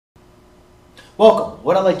Welcome.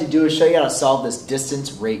 What I'd like to do is show you how to solve this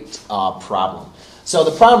distance rate problem. So the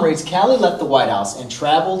problem reads, Callie left the White House and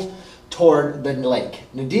traveled toward the lake.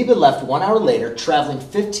 Nadiba left 1 hour later, traveling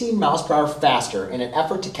 15 miles per hour faster in an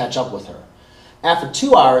effort to catch up with her. After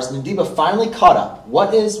 2 hours, Nadiba finally caught up.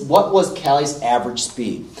 What was Callie's average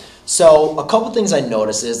speed? So a couple things I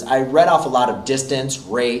noticed is I read off a lot of distance,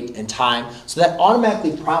 rate, and time. So that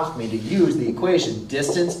automatically prompts me to use the equation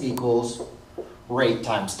distance equals rate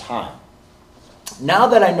times time. Now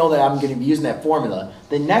that I know that I'm going to be using that formula,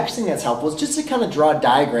 the next thing that's helpful is just to kind of draw a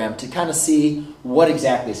diagram to kind of see what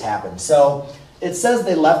exactly has happened. So it says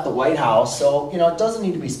they left the White House, so it doesn't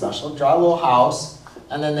need to be special. Draw a little house,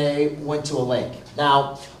 and then they went to a lake.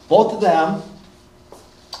 Now, both of them,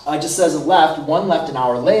 just says left. One left an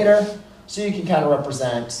hour later, so you can kind of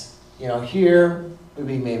represent, here would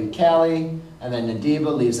be maybe Callie, and then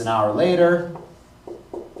Nadiba leaves an hour later.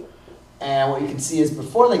 And what you can see is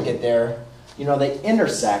before they get there, they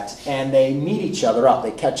intersect and they meet each other up.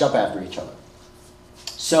 They catch up after each other.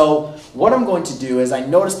 So what I'm going to do is I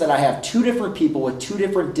notice that I have two different people with two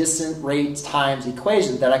different distance rates times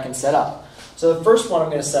equations that I can set up. So the first one I'm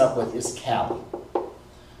going to set up with is Callie.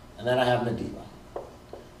 And then I have Nadiba.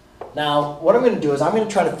 Now what I'm going to do is I'm going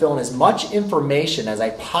to try to fill in as much information as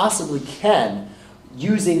I possibly can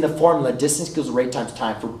using the formula distance equals rate times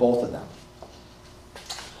time for both of them.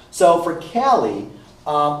 So for Callie,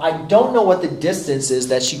 I don't know what the distance is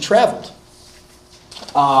that she traveled.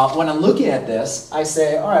 When I'm looking at this, I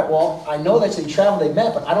say, all right, well, I know that they traveled, they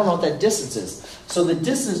met, but I don't know what that distance is. So the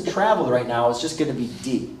distance traveled right now is just going to be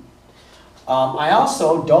D. I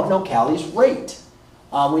also don't know Callie's rate.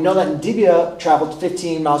 We know that Nadiba traveled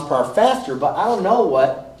 15 miles per hour faster, but I don't know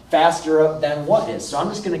what faster than what is. So I'm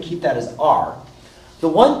just going to keep that as R. The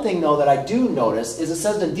one thing, though, that I do notice is it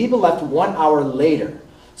says Nadiba left 1 hour later.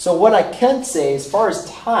 So what I can say as far as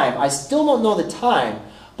time, I still don't know the time,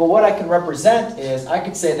 but what I can represent is I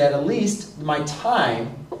could say that at least my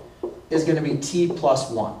time is going to be T plus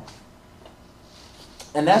 1.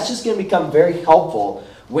 And that's just going to become very helpful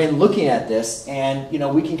when looking at this, and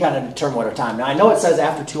we can kind of determine what our time. Now I know it says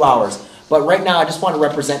after 2 hours, but right now I just want to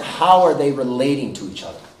represent how are they relating to each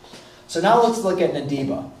other. So now let's look at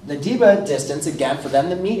Nadiba. Nadiba distance, again, for them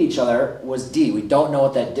to meet each other was D. We don't know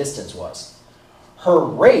what that distance was. Her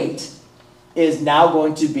rate is now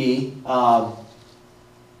going to be, her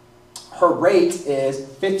rate is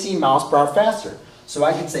 15 miles per hour faster. So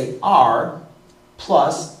I can say R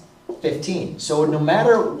plus 15. So no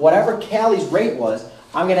matter whatever Callie's rate was,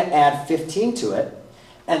 I'm going to add 15 to it.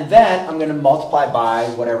 And then I'm going to multiply by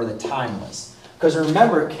whatever the time was. Because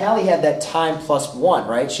remember, Callie had that time plus 1,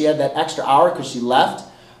 right? She had that extra hour because she left.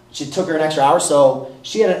 She took her an extra hour, so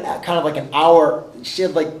she had kind of like an hour. She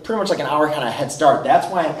had pretty much like an hour kind of head start. That's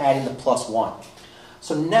why I'm adding the plus 1.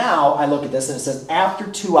 So now I look at this and it says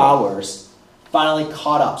after 2 hours, finally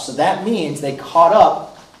caught up. So that means they caught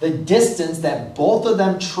up. The distance that both of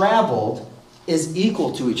them traveled is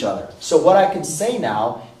equal to each other. So what I can say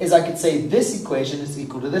now is I could say this equation is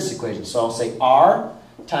equal to this equation. So I'll say R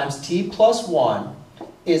times T plus 1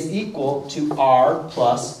 is equal to R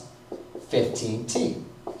plus 15T.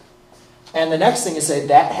 And the next thing is say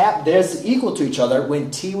that there's equal to each other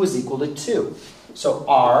when T was equal to 2. So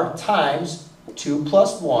R times 2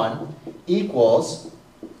 plus 1 equals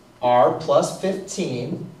R plus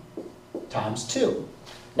 15 times 2.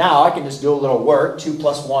 Now I can just do a little work. 2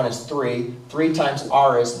 plus 1 is 3. 3 times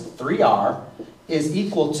R is 3R is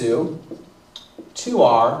equal to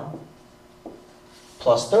 2R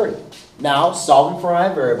plus 30. Now solving for my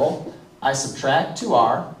variable, I subtract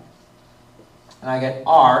 2R. And I get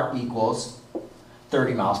R equals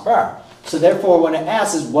 30 miles per hour. So therefore, when it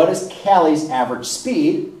asks is what is Callie's average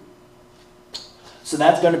speed? So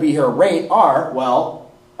that's going to be her rate, R.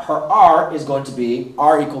 Well, her R is going to be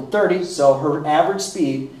R equal 30. So her average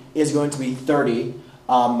speed is going to be 30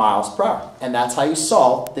 miles per hour. And that's how you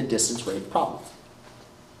solve the distance rate problem.